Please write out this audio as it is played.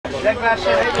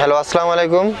Hello, আসসালামু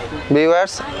আলাইকুম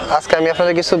viewers. আজকে আমি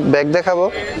আপনাদের কিছু ব্যাগ দেখাবো।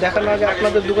 দেখানোর আগে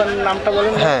আপনাদের দোকানের নামটা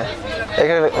বলেন। হ্যাঁ,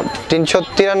 এখানে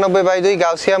 393/2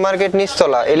 গাউসিয়া মার্কেট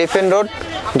নিচতলা, এলিফ্যান্ট রোড,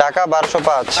 ঢাকা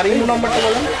 1205। আর এই নাম্বারটা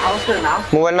বলেন।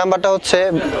 মোবাইল নাম্বারটা হচ্ছে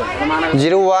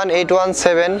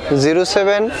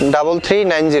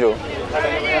 01817073390।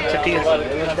 আচ্ছা, ঠিক আছে।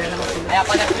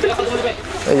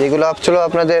 এগুলো ছিল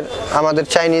আমাদের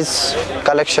চাইনিজ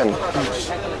কালেকশন,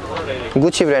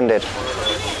 গুচি ব্র্যান্ডের।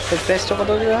 প্রাইসটা কত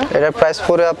দিবেন? এটার প্রাইস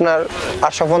পড়ে আপনার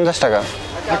 850 টাকা।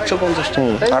 850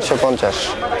 টাকা। 850।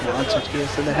 আচ্ছা, ঠিক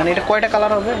আছে। দেখেন এটা কয়টা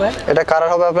কালার হবে ভাই? এটা কালার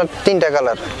হবে আপনার 3টা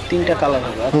কালার। 3টা কালার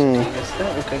হবে। আচ্ছা, ঠিক আছে।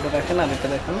 ওকে, এটা দেখেন আর এটা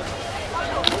দেখেন।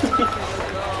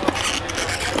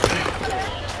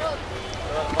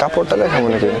 কাপড়টা দেখাবো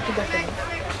নাকি?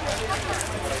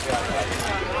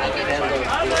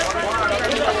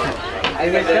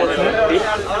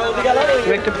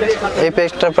 এই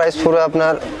প্যাকটার প্রাইস পুরো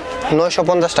আপনার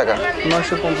 950 টাকা।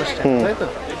 950 টাকা, তাই তো?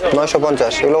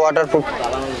 950। এগুলো ওয়াটারপ্রুফ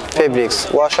ফেব্রিক্স,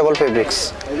 ওয়াশেবল ফেব্রিক্স।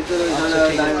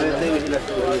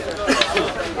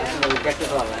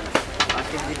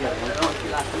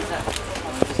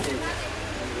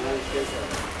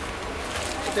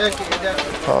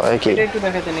 এটা একটু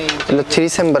দেখাতে নেই। এটা 3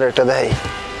 চেম্বারের একটা দেখাই।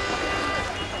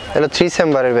 এটা 3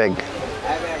 চেম্বারের ব্যাগ,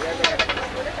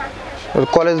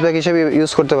 কলেজ ব্যাগ হিসেবে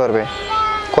ইউজ করতে পারবে।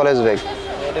 College bag.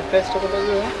 এটার প্রাইসটা কত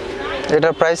দিবেন?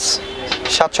 এটার প্রাইস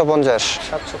 750।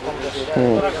 750।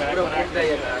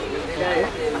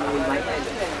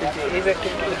 এই ব্যাগটা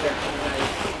একটু দেখেন।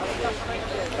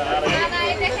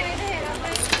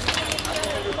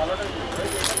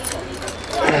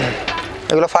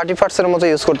 এগুলো 40% মতো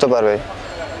ইউজ করতে পারবে।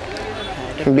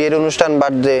 বিয়ের অনুষ্ঠান,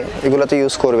 বার্থডে এগুলোতে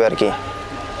ইউজ করবে আর কি।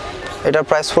 এটার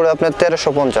প্রাইস পড়ে আপনার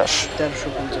 1350।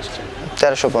 1350 টাকা।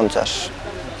 1350।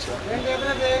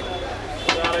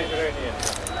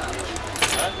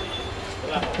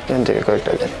 এখান থেকে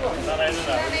কয়েকটা দিন।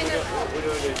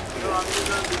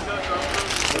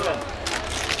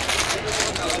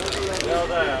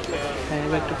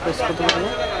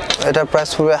 এটার প্রাইস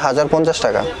পড়বে 1050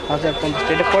 টাকা। 1050।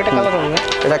 এটা কয়টা কালার হবে?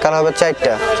 এটা কালার হবে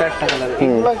 4টা। 4টা কালার।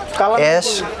 এগুলা কালার অ্যাশ,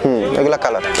 এগুলা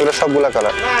কালার, এগুলো সবগুলা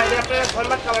কালার।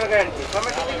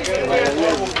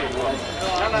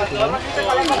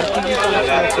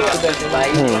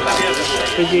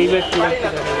 এই যে এই ব্যাগটা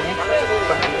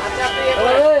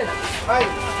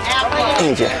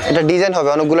এই যে এটা ডিজাইন হবে,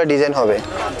 অনেকগুলো ডিজাইন হবে।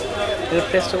 এর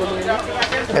প্রাইসটা কত?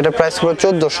 এটা প্রাইস পুরো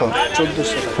 1400।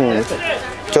 1400 টাকা।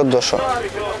 1400।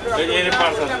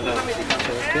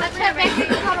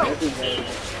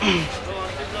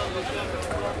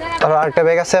 তারপর আরেকটা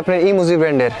ব্যাগ আছে আপনার ইমোজি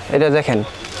ব্র্যান্ডের। এটা দেখেন,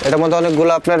 এটার মধ্যে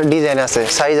অনেকগুলো আপনার ডিজাইন আছে,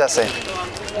 সাইজ আছে,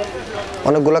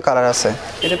 অনেকগুলো কালার আছে।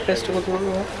 এর প্রাইসটা কত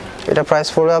পড়বে? এটা প্রাইস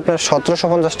পড়বে আপনার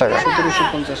 1750 টাকা।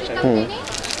 1750 টাকা।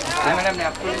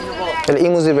 এটা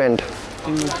ইমোজি ব্র্যান্ড।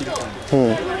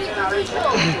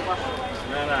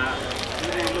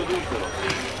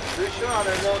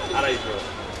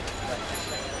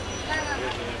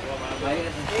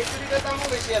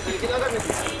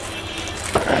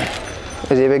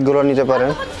 এই যে ব্যাগগুলো নিতে পারেন।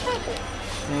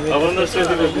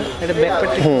 এটা ব্যাকপ্যাক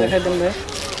দেখাই দেন ভাই।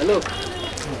 হ্যালো,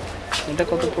 এটা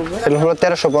কত পড়বে? এটা হলো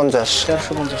 1350।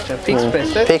 1350 টাকা ফিক্সড প্রাইস।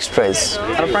 Fixed price.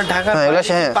 আর আপনার ঢাকা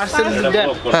পার্সেল দেন?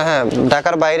 হ্যাঁ,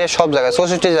 ঢাকার বাইরে সব জায়গায়,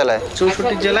 64 জেলায়।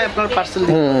 64 জেলায় আপনার পার্সেল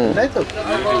দিন, তাই তো?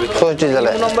 64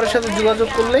 জেলায়। এই নম্বরের সাথে যোগাযোগ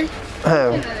করলেই হ্যাঁ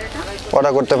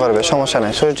অর্ডার করতে পারবে, সমস্যা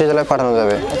নেই, 64 জেলায় পাঠানো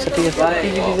যাবে। আচ্ছা, ঠিক আছে। কি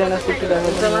ডিজাইন আছে একটু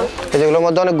দেখাবেন? এগুলোর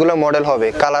মধ্যে অনেকগুলো মডেল হবে,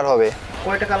 কালার হবে।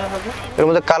 কয়টা কালার হবে? এর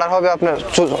মধ্যে কালার হবে আপনার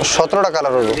 17টা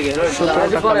কালার হবে।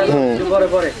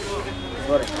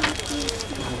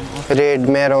 রেড,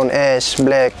 মেরুন, অ্যাশ,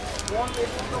 ব্ল্যাক,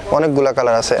 অনেকগুলো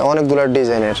কালার আছে, অনেকগুলো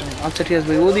ডিজাইনের। আচ্ছা, ঠিক আছে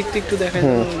ভাই, ওই দিকটা একটু দেখাই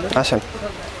দেন। আসেন,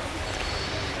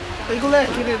 এগুলো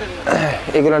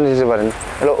এগুলো নিতে পারেন।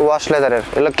 এগুলো ওয়াশ লেদারের,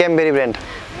 এগুলো ক্যামবেরি ব্র্যান্ড,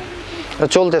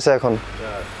 চলতেছে এখন।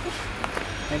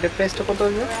 এটার প্রাইসটা কত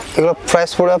হবে? এগুলো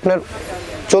প্রাইস পড়ে আপনার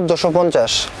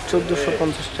 1450।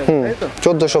 1450 টাকা, তাই তো?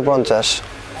 1450।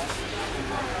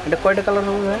 এটা কয়টা কালার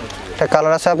হবে ভাই? এটা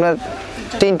কালার আছে আপনার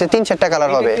 3-4টা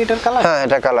কালার হবে। এটার কালার? হ্যাঁ,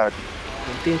 এটা কালার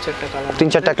 3-4টা কালার।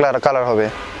 3-4টা কালার হবে।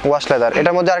 Wash leather.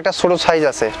 এটার মধ্যে আরেকটা ছোট সাইজ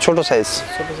আছে, ছোট সাইজ,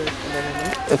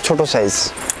 ছোট সাইজ,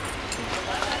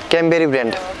 ক্যামবেরি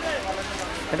ব্র্যান্ড।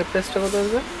 এটা প্রাইসটা কত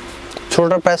হবে?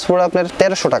 ছোটটার প্রাইস পড়ে আপনার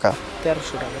 1300 টাকা।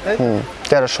 1300 টাকা, তাই তো?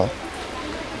 1300।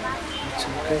 আচ্ছা,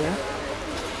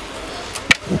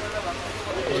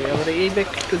 এবারে এই ব্যাগ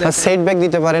একটু দেখেন। সেট ব্যাগ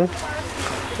দিতে পারেন।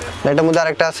 এটার মধ্যে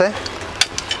আরেকটা আছে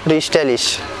স্টাইলিশ।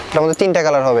 এটার মধ্যে 3টা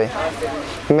কালার হবে,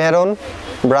 maroon,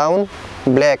 brown,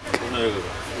 black,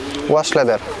 wash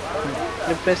leather.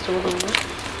 এর প্রাইসটা কত হবে?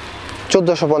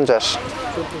 1450।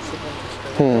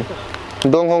 1450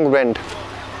 ডং হোং ব্র্যান্ড,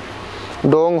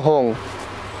 ডং হোং।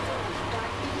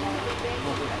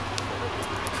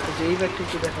 এই ব্যাগটি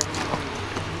কি দেখাবেন?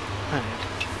 হ্যাঁ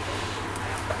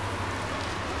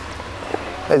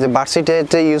এই যে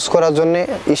ভার্সিটিতে ইউজ করার জন্য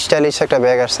স্টাইলিশ একটা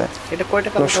ব্যাগ আছে, এটা কয়টা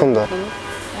খুব কালার? সুন্দর।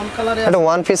 কোন কালারে? এটা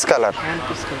one piece colour. One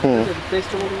piece colour.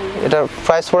 প্রাইসটা কত বলবেন? এটার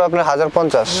প্রাইস পড়ে আপনার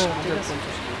 1050।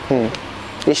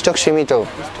 1050 স্টক সীমিত।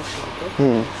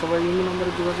 সবাই ইমেল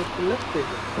নম্বরে যোগাযোগ করলে পেয়ে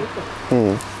যাবে।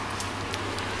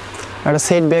 একটা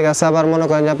সেট ব্যাগ আছে, আবার মনে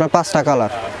করেন যে আপনার 5টা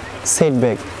কালার সেট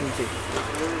ব্যাগ, জি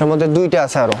এর মধ্যে 2টা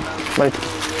আছে আরো, মানে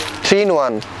 3 in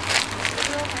 1।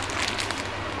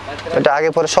 এটা আগে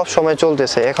পরে সব সময়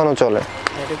চলতেছে, এখনো চলে।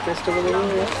 এটার প্রাইসটা কত বলবেন?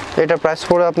 এটার প্রাইস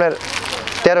পড়ে আপনার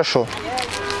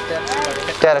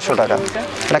 1300 টাকা।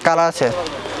 এটা কালার আছে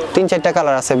 3-4টা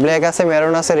কালার আছে, ব্ল্যাক আছে,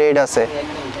 মেরুন আছে, রেড আছে।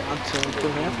 আচ্ছা তো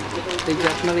হ্যাঁ, এই যে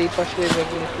আপনার এই পাশে এই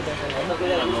ব্যাগগুলো একটু দেখাবেন।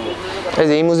 এই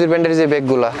যে ইমোজি ব্র্যান্ডের যে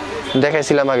ব্যাগগুলা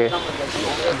দেখাইছিলাম আগে,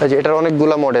 এই যে এটার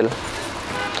অনেকগুলা মডেল,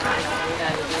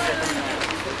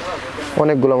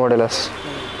 অনেকগুলা মডেল আছে।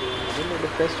 এটার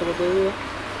প্রাইসটা কত বলবেন?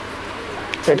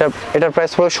 এটার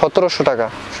প্রাইস পড়ে 1700 টাকা।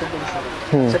 1700।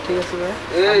 আচ্ছা ঠিক আছে ভাই,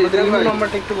 আপনাদের ইমেল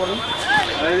নাম্বারটা একটু বলুন।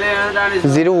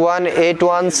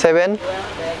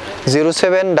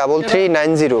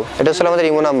 01817073390, এটা হচ্ছে আমাদের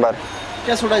ইমো নাম্বার।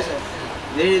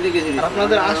 আর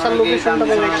আপনাদের আসার লোকেশনটা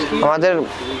বলুন কি? আমাদের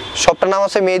শপটার নাম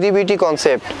আছে মেহেদি বিউটি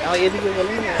কনসেপ্ট। এদিকে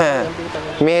বলুন। হ্যাঁ,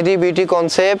 মেহেদি বিউটি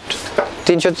কনসেপ্ট,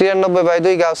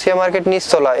 393/2 গাউসিয়া মার্কেট,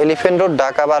 নিচতলা, এলিফ্যান্ট রোড,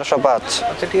 ঢাকা 1205।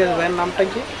 আচ্ছা ঠিক আছে, ভাইয়ের নামটা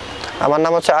কি? আমার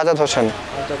নাম হচ্ছে আজাদ হোসেন।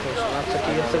 আচ্ছা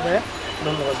ঠিক আছে ভাইয়া,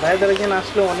 ধন্যবাদ। ভাইয়াদের এখানে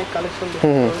আসলে অনেক কালেকশন দেখতে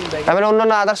পাবেন ব্যাগ। আমার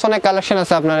অন্যান্য আদার্স অনেক কালেকশন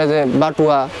আছে আপনার, এই যে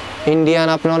বাটুয়া ইন্ডিয়ান,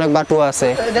 আপনার অনেক বাটুয়া আছে।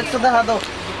 দেখতে দেখা দাও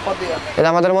কত। এটা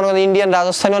আমাদের মনে করেন ইন্ডিয়ান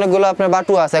রাজস্থানি অনেকগুলো আপনার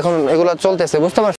বাটুয়া আছে, এখন এগুলো চলতেছে, বুঝতে পারছেন?